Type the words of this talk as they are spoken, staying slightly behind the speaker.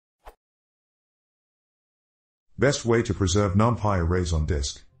Best way to preserve numpy arrays on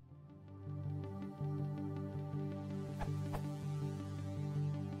disk.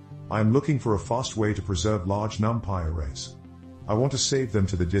 I am looking for a fast way to preserve large numpy arrays. I want to save them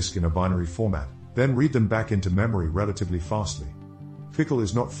to the disk in a binary format, then read them back into memory relatively fastly. Pickle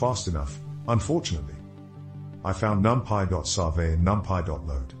is not fast enough, unfortunately. I found numpy.save and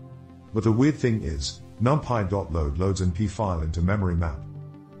numpy.load. But the weird thing is, numpy.load loads an NP file into memory map.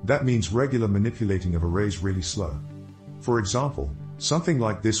 That means regular manipulating of arrays really slow. For example, something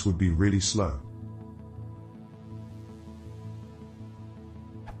like this would be really slow.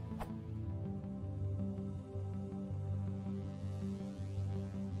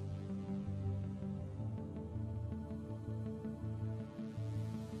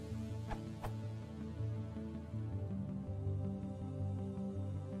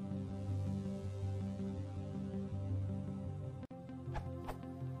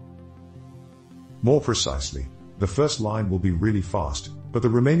 More precisely, the first line will be really fast, but the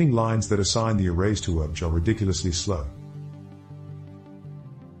remaining lines that assign the arrays to obj are ridiculously slow.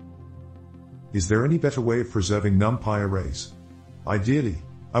 Is there any better way of preserving numpy arrays? Ideally,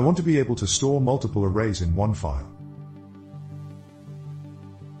 I want to be able to store multiple arrays in one file.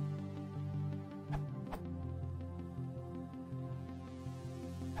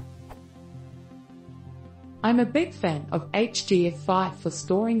 I'm a big fan of HDF5 for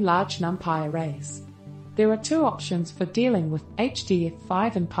storing large numpy arrays. There are two options for dealing with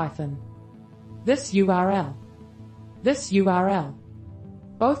HDF5 in Python. This URL.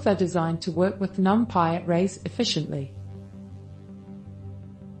 Both are designed to work with numpy arrays efficiently.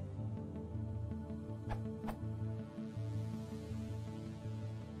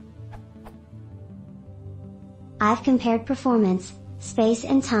 I've compared performance, space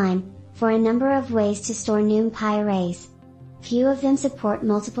and time for a number of ways to store numpy arrays. Few of them support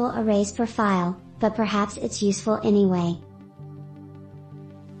multiple arrays per file, but perhaps it's useful anyway.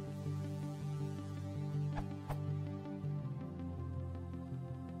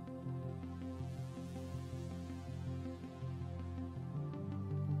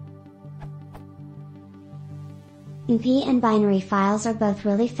 numpy and binary files are both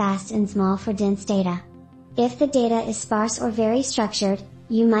really fast and small for dense data. If the data is sparse or very structured,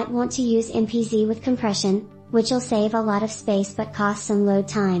 you might want to use MPZ with compression, which will save a lot of space but cost some load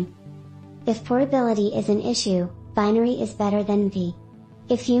time. If portability is an issue, binary is better than numpy.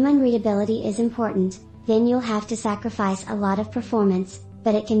 If human readability is important, then you'll have to sacrifice a lot of performance,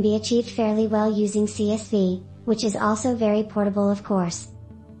 but it can be achieved fairly well using CSV, which is also very portable of course.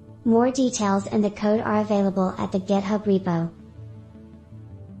 More details and the code are available at the GitHub repo.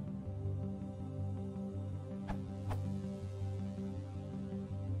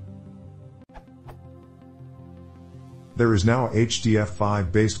 There is now a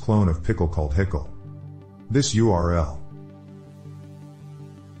HDF5 based clone of Pickle called pickle. This URL.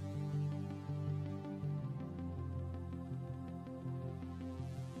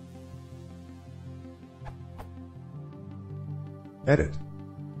 Edit.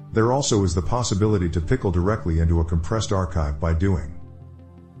 There also is the possibility to pickle directly into a compressed archive by doing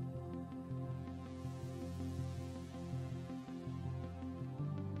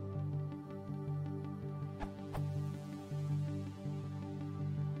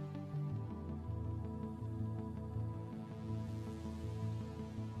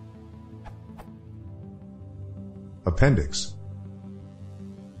Appendix.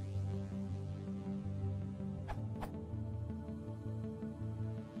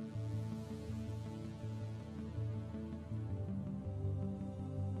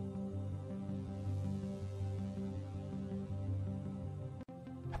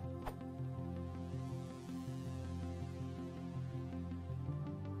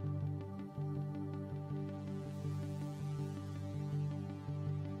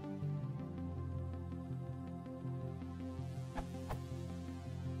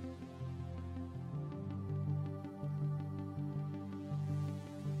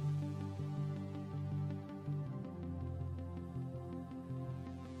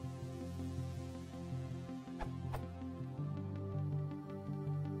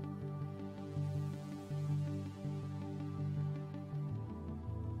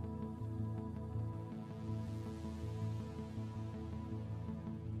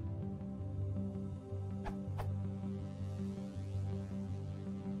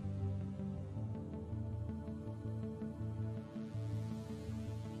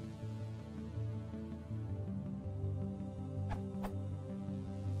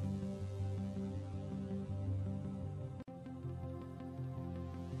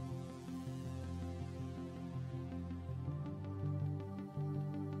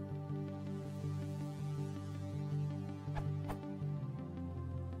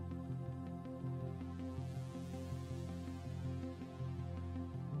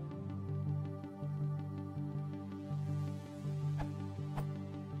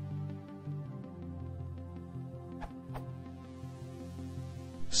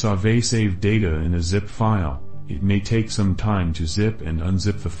 Save data in a zip file. It may take some time to zip and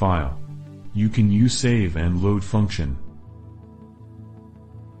unzip the file. You can use save and load function.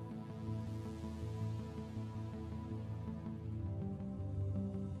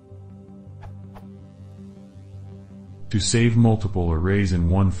 To save multiple arrays in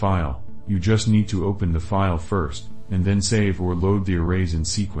one file, you just need to open the file first, and then save or load the arrays in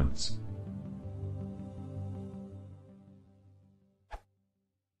sequence.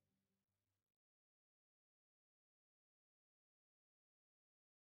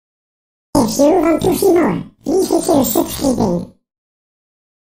 If you want to see more, please consider subscribing.